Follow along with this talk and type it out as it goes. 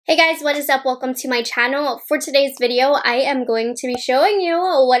Hey guys, what is up? Welcome to my channel. For today's video, I am going to be showing you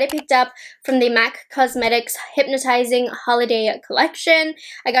what I picked up from the MAC Cosmetics Hypnotizing Holiday Collection.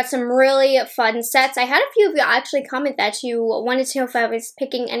 I got some really fun sets. I had a few of you actually comment that you wanted to know if I was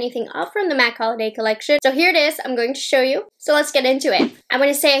picking anything up from the MAC Holiday Collection. So here it is. I'm going to show you. So let's get into it. I want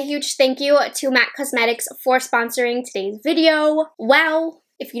to say a huge thank you to MAC Cosmetics for sponsoring today's video. Wow.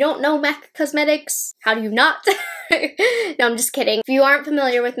 If you don't know MAC Cosmetics, how do you not? No, I'm just kidding. If you aren't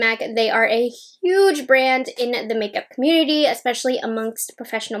familiar with MAC, they are a huge brand in the makeup community, especially amongst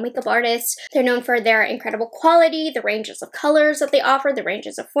professional makeup artists. They're known for their incredible quality, the ranges of colors that they offer, the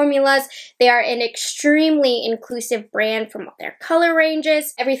ranges of formulas. They are an extremely inclusive brand from their color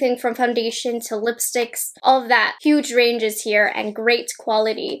ranges, everything from foundation to lipsticks, all of that. Huge ranges here and great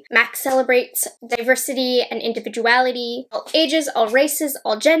quality. MAC celebrates diversity and individuality, all ages, all races,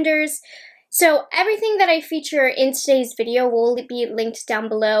 all genders. So everything that I feature in today's video will be linked down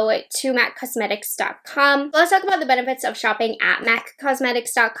below to MACcosmetics.com. Let's talk about the benefits of shopping at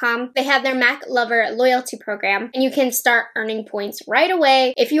MACcosmetics.com. They have their MAC Lover loyalty program, and you can start earning points right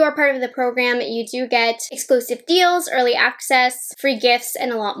away. If you are part of the program, you do get exclusive deals, early access, free gifts,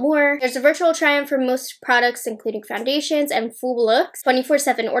 and a lot more. There's a virtual try-on for most products, including foundations and full looks,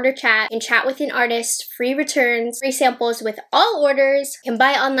 24/7 order chat, you can chat with an artist, free returns, free samples with all orders, you can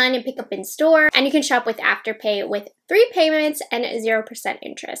buy online and pick up in store, and you can shop with Afterpay with 3 payments and 0%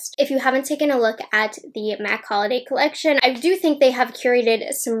 interest. If you haven't taken a look at the MAC Holiday Collection, I do think they have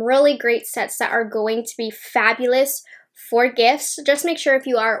curated some really great sets that are going to be fabulous for gifts. Just make sure if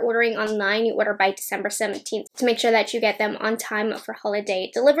you are ordering online, you order by December 17th to make sure that you get them on time for holiday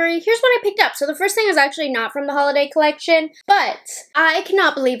delivery. Here's what I picked up. So the first thing is actually not from the holiday collection, but I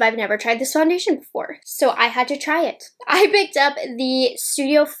cannot believe I've never tried this foundation before. So I had to try it. I picked up the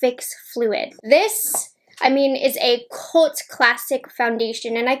Studio Fix Fluid. This, I mean, is a cult classic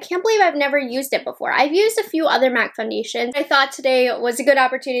foundation, and I can't believe I've never used it before. I've used a few other MAC foundations. I thought today was a good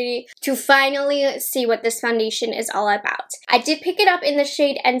opportunity to finally see what this foundation is all about. I did pick it up in the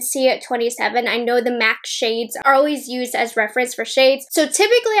shade NC27. I know the MAC shades are always used as reference for shades, so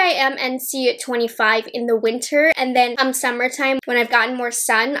typically I am NC25 in the winter, and then come summertime, when I've gotten more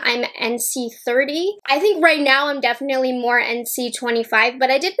sun, I'm NC30. I think right now I'm definitely more NC25, but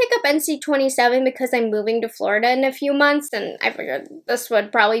I did pick up NC27 because I'm moving to Florida in a few months, and I figured this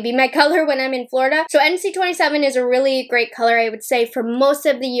would probably be my color when I'm in Florida. So NC27 is a really great color, I would say, for most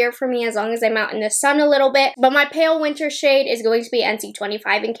of the year for me, as long as I'm out in the sun a little bit. But my pale winter shade is going to be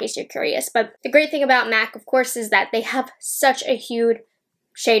NC25, in case you're curious. But the great thing about MAC, of course, is that they have such a huge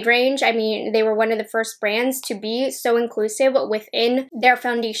shade range. I mean, they were one of the first brands to be so inclusive within their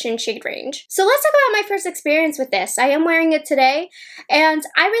foundation shade range. So let's talk about my first experience with this. I am wearing it today, and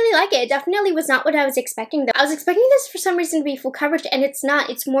I really like it. It definitely was not what I was expecting, though. I was expecting this for some reason to be full coverage, and it's not.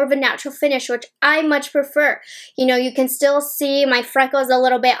 It's more of a natural finish, which I much prefer. You know, you can still see my freckles a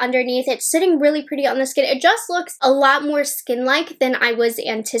little bit underneath. It's sitting really pretty on the skin. It just looks a lot more skin-like than I was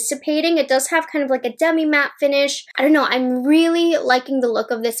anticipating. It does have kind of like a demi-matte finish. I don't know. I'm really liking the look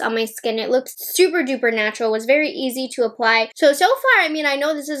of this on my skin. It looks super duper natural. It was very easy to apply. So far, I mean, I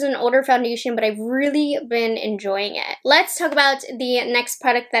know this is an older foundation, but I've really been enjoying it. Let's talk about the next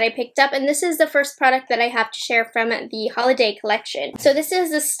product that I picked up, and this is the first product that I have to share from the holiday collection. So this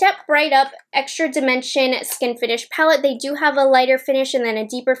is the Step Right Up Extra Dimension Skin Finish Palette. They do have a lighter finish and then a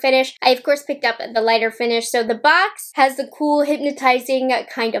deeper finish. I, of course, picked up the lighter finish. So the box has the cool hypnotizing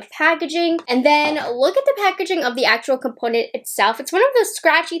kind of packaging, and then look at the packaging of the actual component itself. It's one of those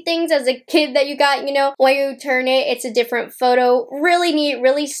scratchy things as a kid that you got, you know, when you turn it, it's a different photo. Really neat,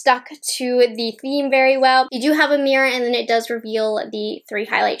 really stuck to the theme very well. You do have a mirror, and then it does reveal the 3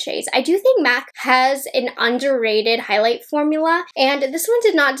 highlight shades. I do think MAC has an underrated highlight formula, and this one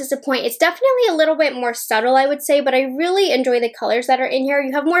did not disappoint. It's definitely a little bit more subtle, I would say, but I really enjoy the colors that are in here.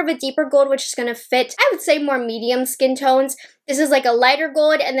 You have more of a deeper gold, which is going to fit, I would say, more medium skin tones. This is like a lighter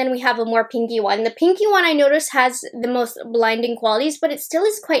gold, and then we have a more pinky one. The pinky one I noticed has the most blinding qualities, but it still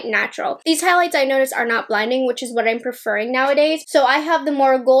is quite natural. These highlights I noticed are not blinding, which is what I'm preferring nowadays. So I have the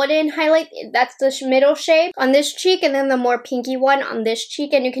more golden highlight, that's the middle shade on this cheek, and then the more pinky one on this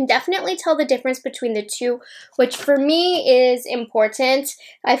cheek, and you can definitely tell the difference between the two, which for me is important.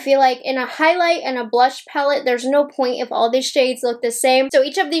 I feel like in a highlight and a blush palette, there's no point if all these shades look the same. So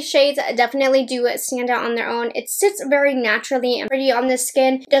each of these shades definitely do stand out on their own. It sits very natural naturally and pretty on the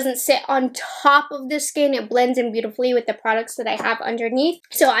skin. It doesn't sit on top of the skin. It blends in beautifully with the products that I have underneath.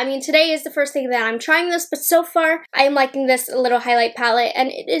 So, I mean, today is the first thing that I'm trying this, but so far, I am liking this little highlight palette, and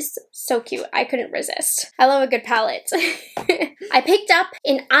it is so cute. I couldn't resist. I love a good palette. I picked up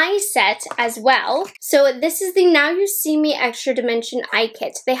an eye set as well. So, this is the Now You See Me Extra Dimension Eye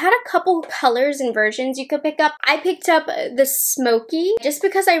Kit. They had a couple colors and versions you could pick up. I picked up the Smoky just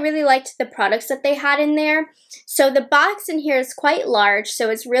because I really liked the products that they had in there. So the box in here is quite large, so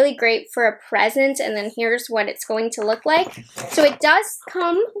it's really great for a present, and then here's what it's going to look like. So it does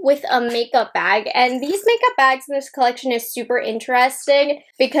come with a makeup bag, and these makeup bags in this collection is super interesting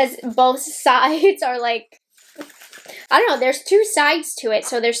because both sides are like, I don't know, there's two sides to it.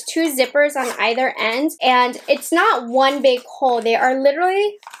 So there's two zippers on either end, and it's not one big hole. They are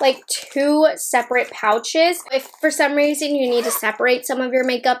literally like two separate pouches. If for some reason you need to separate some of your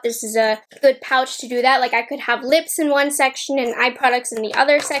makeup, this is a good pouch to do that. Like I could have lips in one section and eye products in the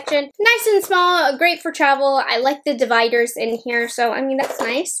other section. Nice and small, great for travel. I like the dividers in here, so I mean, that's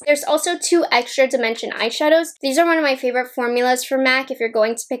nice. There's also two extra dimension eyeshadows. These are one of my favorite formulas for MAC if you're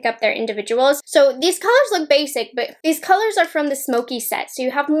going to pick up their individuals. So these colors look basic, but these colors are from the Smoky set, so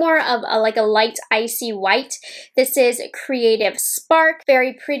you have more of like a light icy white. This is Creative Spark,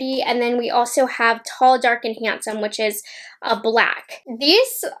 very pretty, and then we also have Tall, Dark, and Handsome, which is black.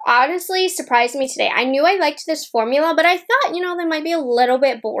 These honestly surprised me today. I knew I liked this formula, but I thought, you know, they might be a little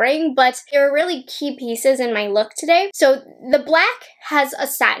bit boring, but they were really key pieces in my look today. So the black has a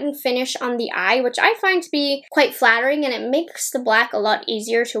satin finish on the eye, which I find to be quite flattering, and it makes the black a lot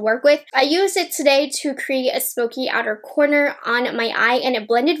easier to work with. I used it today to create a smoky outer corner on my eye, and it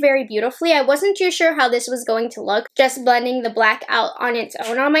blended very beautifully. I wasn't too sure how this was going to look, just blending the black out on its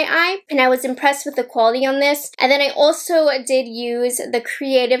own on my eye, and I was impressed with the quality on this. And then I also did use the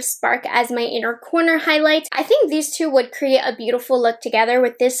Creative Spark as my inner corner highlight. I think these two would create a beautiful look together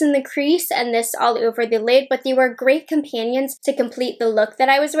with this in the crease and this all over the lid, but they were great companions to complete the look that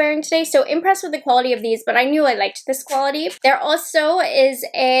I was wearing today. So impressed with the quality of these, but I knew I liked this quality. There also is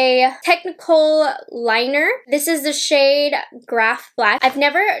a technical liner. This is the shade Graph Black. I've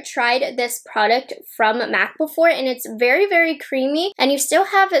never tried this product from MAC before, and it's very, very creamy, and you still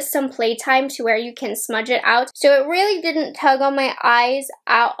have some playtime to where you can smudge it out. So it really didn't tug on my eyes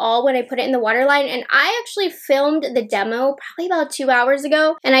at all when I put it in the waterline, and I actually filmed the demo probably about 2 hours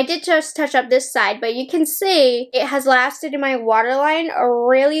ago, and I did just touch up this side, but you can see it has lasted in my waterline a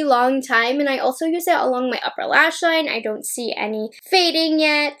really long time, and I also use it along my upper lash line. I don't see any fading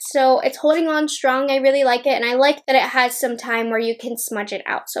yet, so it's holding on strong. I really like it, and I like that it has some time where you can smudge it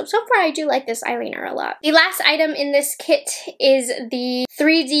out. So far I do like this eyeliner a lot. The last item in this kit is the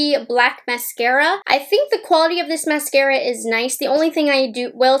 3D Black Mascara. I think the quality of this mascara is nice. The only thing I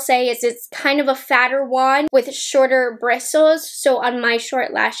will say is it's kind of a fatter wand with shorter bristles, so on my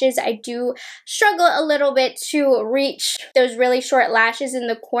short lashes I do struggle a little bit to reach those really short lashes in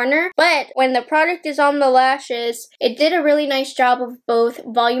the corner, but when the product is on the lashes, it did a really nice job of both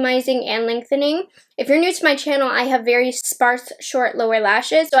volumizing and lengthening. If you're new to my channel, I have very sparse short lower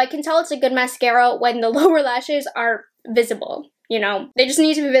lashes, so I can tell it's a good mascara when the lower lashes are visible. You know, they just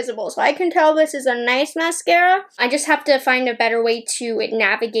need to be visible. So I can tell this is a nice mascara. I just have to find a better way to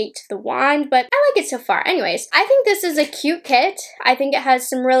navigate the wand, but I like it so far. Anyways, I think this is a cute kit. I think it has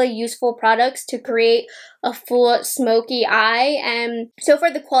some really useful products to create a full smoky eye, and so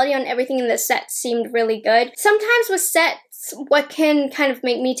far the quality on everything in the set seemed really good. Sometimes with sets, what can kind of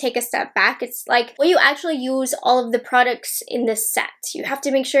make me take a step back, it's like, will you actually use all of the products in this set? You have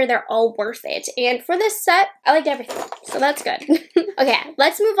to make sure they're all worth it. And for this set, I liked everything, so that's good. Okay,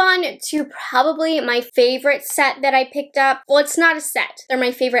 let's move on to probably my favorite set that I picked up. Well, it's not a set. They're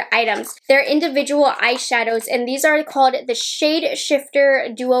my favorite items. They're individual eyeshadows, and these are called the Shade Shifter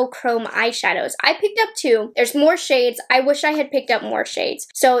Duochrome eyeshadows. I picked up two. There's more shades. I wish I had picked up more shades.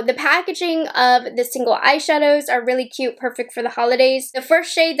 So the packaging of the single eyeshadows are really cute, perfect for the holidays. The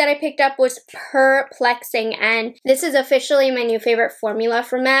first shade that I picked up was Perplexing, and this is officially my new favorite formula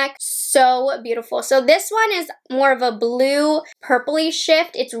for MAC. So beautiful. So this one is more of a blue purpley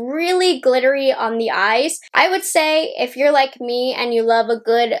shift. It's really glittery on the eyes. I would say if you're like me and you love a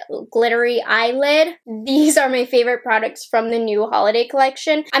good glittery eyelid, these are my favorite products from the new holiday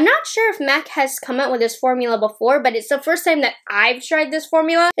collection. I'm not sure if MAC has come out with this formula before, but it's the first time that I've tried this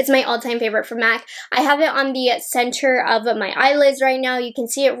formula. It's my all-time favorite from MAC. I have it on the center of my eyelids right now. You can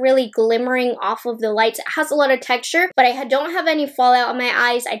see it really glimmering off of the lights. It has a lot of texture, but I don't have any fallout on my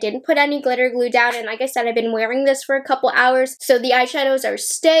eyes. I didn't put any glitter glue down, and like I said, I've been wearing this for a couple hours, so the eyeshadows are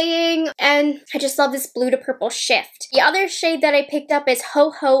staying, and I just love this blue to purple shift. The other shade that I picked up is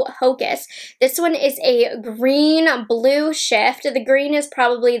Ho Ho Hocus. This one is a green blue shift. The green is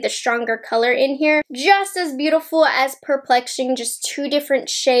probably the stronger color in here. Just as beautiful as Perplexing, just two different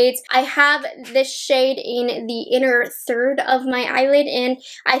shades. I have this shade in the inner third of my eyelid, and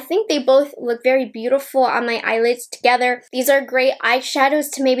I think they both look very beautiful on my eyelids together. These are great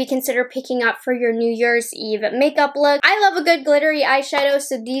eyeshadows to maybe consider picking up for your New Year's Eve makeup look. I love a good glittery eyeshadow,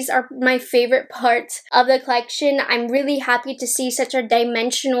 so these are my favorite parts of the collection. I'm really happy to see such a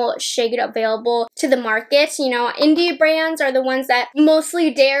dimensional shade available to the market. You know, indie brands are the ones that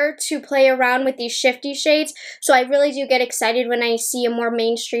mostly dare to play around with these shifty shades, so I really do get excited when I see a more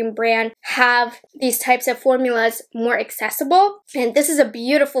mainstream brand have these types of formulas more accessible. And this is a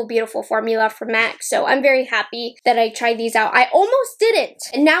beautiful, beautiful formula from MAC, so I'm very happy that I tried these out. I almost didn't,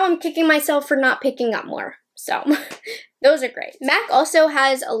 and now I'm kicking myself for not picking up more. So those are great. MAC also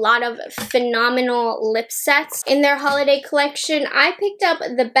has a lot of phenomenal lip sets in their holiday collection. I picked up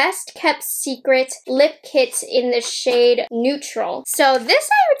the Best Kept Secret lip kit in the shade Neutral. So this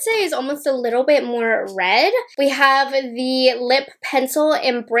I would say is almost a little bit more red. We have the lip pencil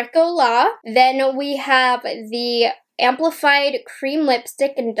in Bricola. Then we have the Amplified Cream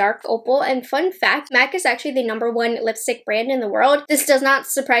Lipstick in Dark Opal. And fun fact, MAC is actually the #1 lipstick brand in the world. This does not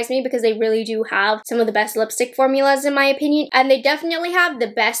surprise me because they really do have some of the best lipstick formulas in my opinion, and they definitely have the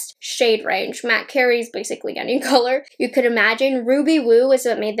best shade range. MAC carries basically any color you could imagine. Ruby Woo is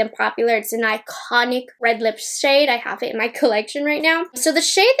what made them popular. It's an iconic red lip shade. I have it in my collection right now. So the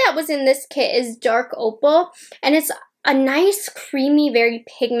shade that was in this kit is Dark Opal, and it's a nice, creamy, very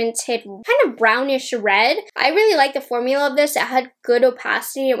pigmented, kind of brownish red. I really like the formula of this. It had good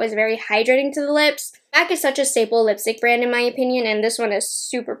opacity. It was very hydrating to the lips. MAC is such a staple lipstick brand in my opinion, and this one is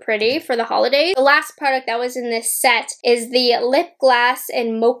super pretty for the holidays. The last product that was in this set is the Lip Glass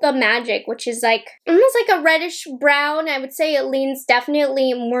in Mocha Magic, which is like almost like a reddish brown. I would say it leans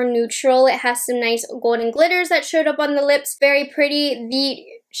definitely more neutral. It has some nice golden glitters that showed up on the lips. Very pretty. The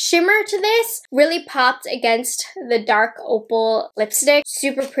shimmer to this really popped against the Dark Opal lipstick.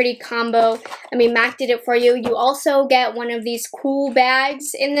 Super pretty combo. I mean, MAC did it for you. You also get one of these cool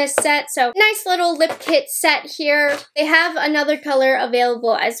bags in this set. So nice little lip kit set here. They have another color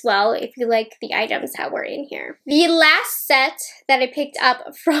available as well if you like the items that were in here. The last set that I picked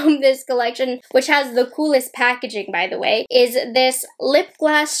up from this collection, which has the coolest packaging by the way, is this lip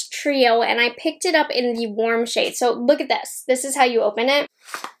glass trio, and I picked it up in the warm shade. So look at this. This is how you open it.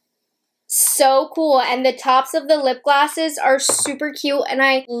 So cool, and the tops of the lip glosses are super cute, and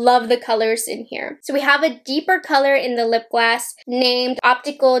I love the colors in here. So we have a deeper color in the lip glass named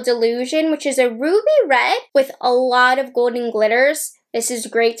Optical Delusion, which is a ruby red with a lot of golden glitters. This is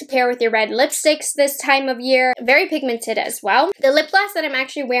great to pair with your red lipsticks this time of year. Very pigmented as well. The lip gloss that I'm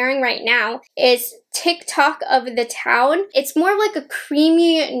actually wearing right now is TikTok of the Town. It's more like a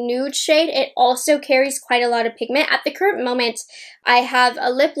creamy nude shade. It also carries quite a lot of pigment. At the current moment, I have a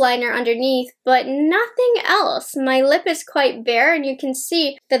lip liner underneath, but nothing else. My lip is quite bare, and you can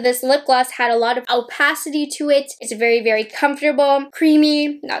see that this lip gloss had a lot of opacity to it. It's very, very comfortable,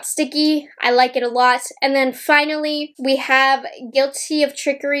 creamy, not sticky. I like it a lot. And then finally, we have Guilty of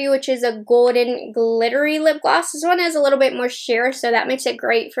Trickery, which is a golden glittery lip gloss. This one has a little bit more sheer, so that makes it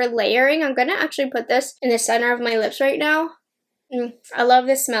great for layering. I'm gonna actually put this in the center of my lips right now. I love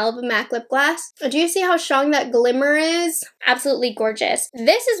the smell of a MAC lip gloss. Do you see how strong that glimmer is? Absolutely gorgeous.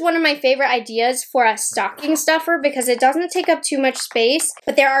 This is one of my favorite ideas for a stocking stuffer because it doesn't take up too much space,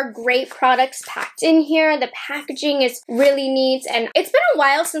 but there are great products packed in here. The packaging is really neat, and it's been a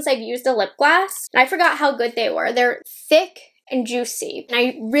while since I've used a lip gloss. I forgot how good they were. They're thick and juicy, and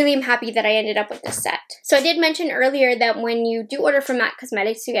I really am happy that I ended up with this set. So I did mention earlier that when you do order from MAC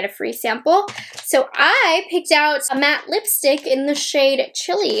Cosmetics, you get a free sample. So I picked out a matte lipstick in the shade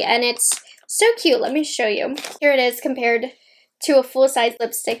Chili, and it's so cute. Let me show you. Here it is compared to a full-size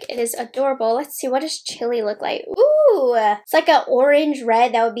lipstick. It is adorable. Let's see, what does Chili look like? Ooh, it's like an orange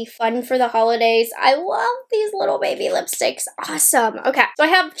red. That would be fun for the holidays. I love these little baby lipsticks. Awesome. Okay, so I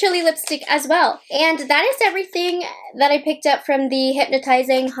have Chili lipstick as well. And that is everything that I picked up from the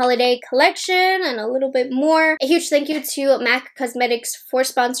Hypnotizing Holiday Collection and a little bit more. A huge thank you to MAC Cosmetics for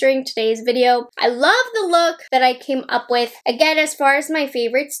sponsoring today's video. I love the look that I came up with. Again, as far as my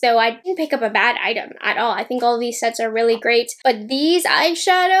favorites though, I didn't pick up a bad item at all. I think all these sets are really great. But these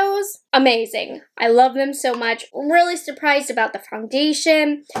eyeshadows, amazing. I love them so much. I'm really surprised about the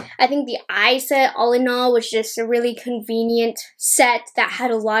foundation. I think the eye set, all in all, was just a really convenient set that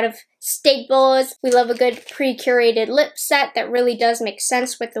had a lot of staples. We love a good pre-curated lip set that really does make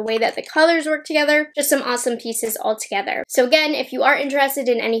sense with the way that the colors work together. Just some awesome pieces all together. So again, if you are interested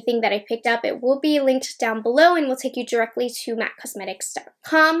in anything that I picked up, it will be linked down below and will take you directly to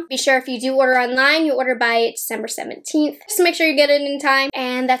MacCosmetics.com. Be sure if you do order online, you order by December 17th. Just make sure you get it in time.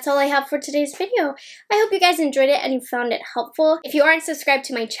 And that's all I have for today's video. I hope you guys enjoyed it and you found it helpful. If you aren't subscribed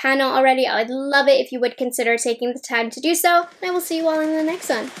to my channel already, I would love it if you would consider taking the time to do so. And I will see you all in the next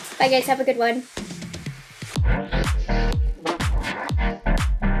one. Bye guys, have a good one.